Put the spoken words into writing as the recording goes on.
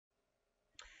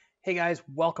Hey guys,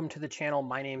 welcome to the channel.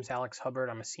 My name's Alex Hubbard.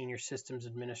 I'm a senior systems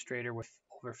administrator with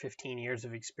over 15 years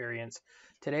of experience.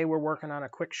 Today we're working on a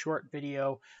quick short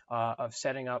video of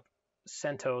setting up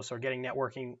CentOS or getting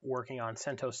networking working on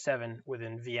CentOS 7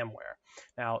 within VMware.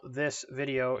 Now this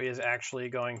video is actually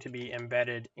going to be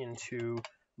embedded into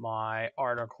my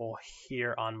article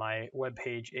here on my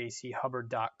webpage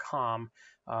achhubbard.com.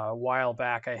 A while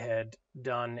back I had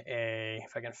done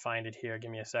if I can find it here,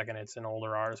 give me a second, it's an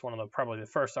older article. It's one of probably the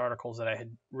first articles that I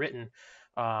had written,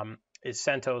 is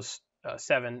CentOS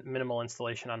 7 minimal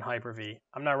installation on Hyper-V.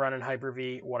 I'm not running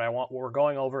Hyper-V. What we're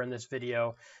going over in this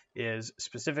video is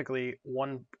specifically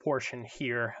one portion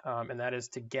here, and that is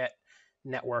to get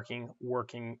networking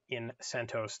working in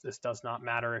CentOS. This does not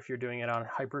matter if you're doing it on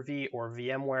Hyper-V or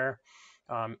VMware.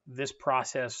 This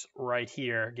process right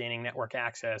here, gaining network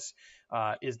access,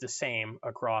 is the same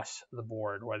across the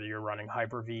board, whether you're running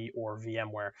Hyper-V or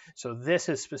VMware. So this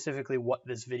is specifically what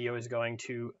this video is going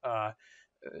to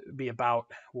be about.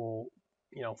 We'll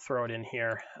throw it in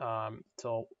here.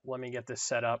 So let me get this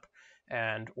set up,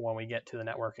 and when we get to the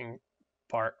networking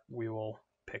part, we will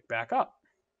pick back up.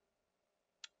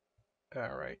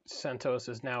 All right, CentOS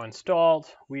is now installed.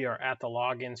 We are at the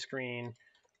login screen,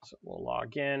 so we'll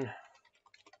log in.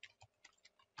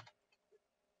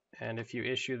 And if you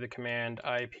issue the command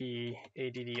IP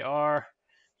ADDR,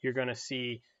 you're going to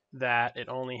see that it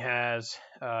only has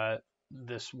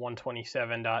this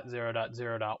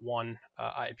 127.0.0.1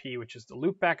 IP, which is the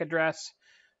loopback address.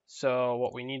 So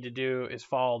what we need to do is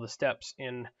follow the steps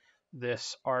in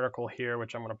this article here,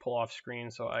 which I'm going to pull off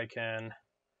screen so I can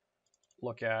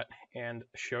look at and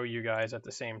show you guys at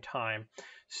the same time.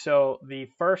 So the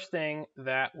first thing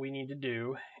that we need to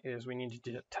do is we need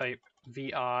to type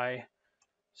vi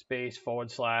space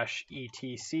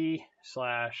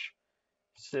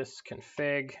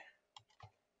 /etc/sysconfig,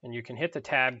 and you can hit the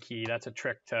tab key. That's a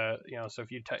trick to, so if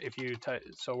you type,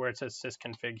 so where it says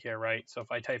sysconfig here, right? So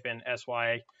if I type in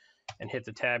sy and hit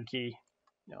the tab key,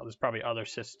 there's probably other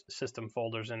system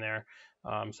folders in there.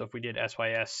 So if we did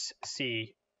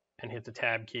sysc and hit the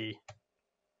tab key,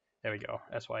 there we go,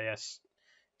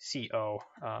 sysco.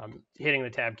 Hitting the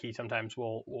tab key sometimes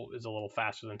is a little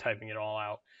faster than typing it all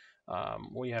out.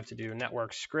 We have to do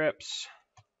network scripts.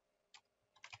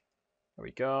 There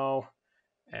we go.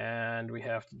 And we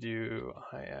have to do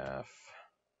IF,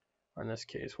 or in this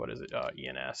case, what is it?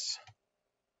 ENS.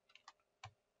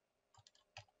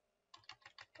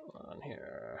 Hold on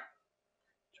here.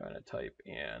 Trying to type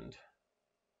and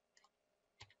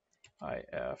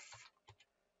IF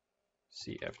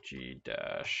CFG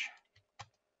dash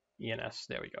ENS.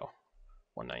 There we go.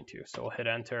 192. So we'll hit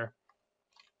enter.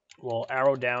 We'll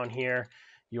arrow down here.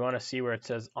 You want to see where it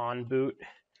says on boot,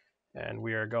 and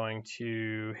we are going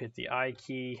to hit the I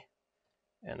key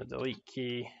and the delete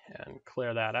key and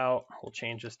clear that out. We'll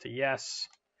change this to yes.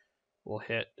 We'll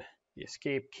hit the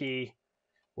escape key.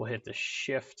 We'll hit the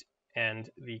shift and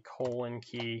the colon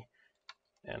key,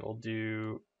 and we'll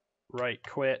do right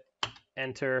quit,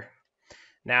 enter.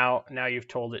 Now you've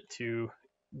told it to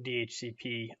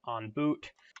DHCP on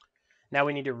boot. Now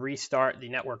we need to restart the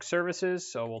network services.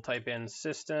 So we'll type in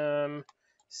system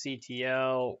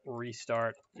CTL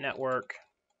restart network,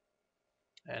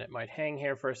 and it might hang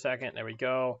here for a second. There we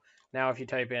go. Now if you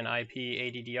type in IP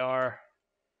ADDR,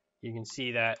 you can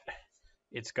see that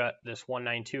it's got this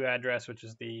 192 address, which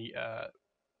is the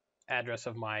address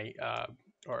of my,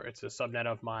 or it's a subnet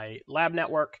of my lab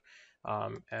network.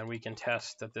 And we can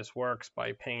test that this works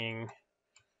by pinging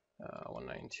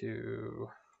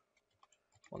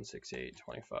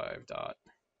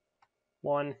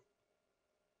 192.168.25.1.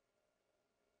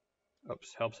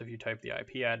 Oops, helps if you type the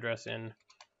IP address in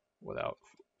without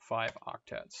 5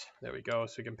 octets. There we go.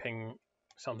 So we can ping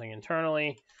something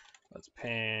internally. Let's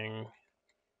ping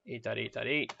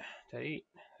 8.8.8.8.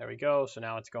 There we go. So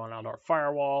now it's going on our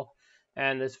firewall,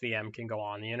 and this VM can go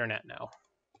on the internet now.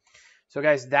 So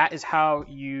guys, that is how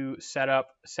you set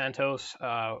up CentOS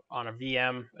on a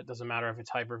VM. It doesn't matter if it's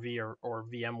Hyper-V or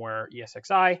VMware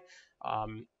ESXi.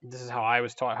 This is how I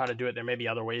was taught how to do it. There may be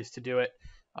other ways to do it.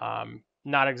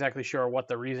 Not exactly sure what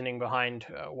the reasoning behind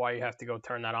why you have to go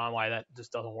turn that on, why that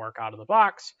just doesn't work out of the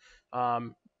box.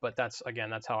 But that's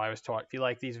how I was taught. If you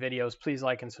like these videos, please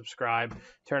like and subscribe.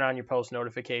 Turn on your post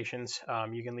notifications.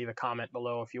 You can leave a comment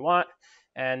below if you want.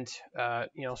 And,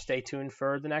 stay tuned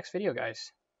for the next video,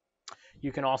 guys.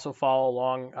 You can also follow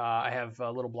along. I have a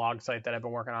little blog site that I've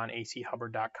been working on,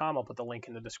 achhubbard.com. I'll put the link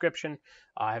in the description.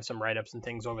 I have some write-ups and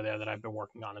things over there that I've been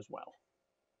working on as well.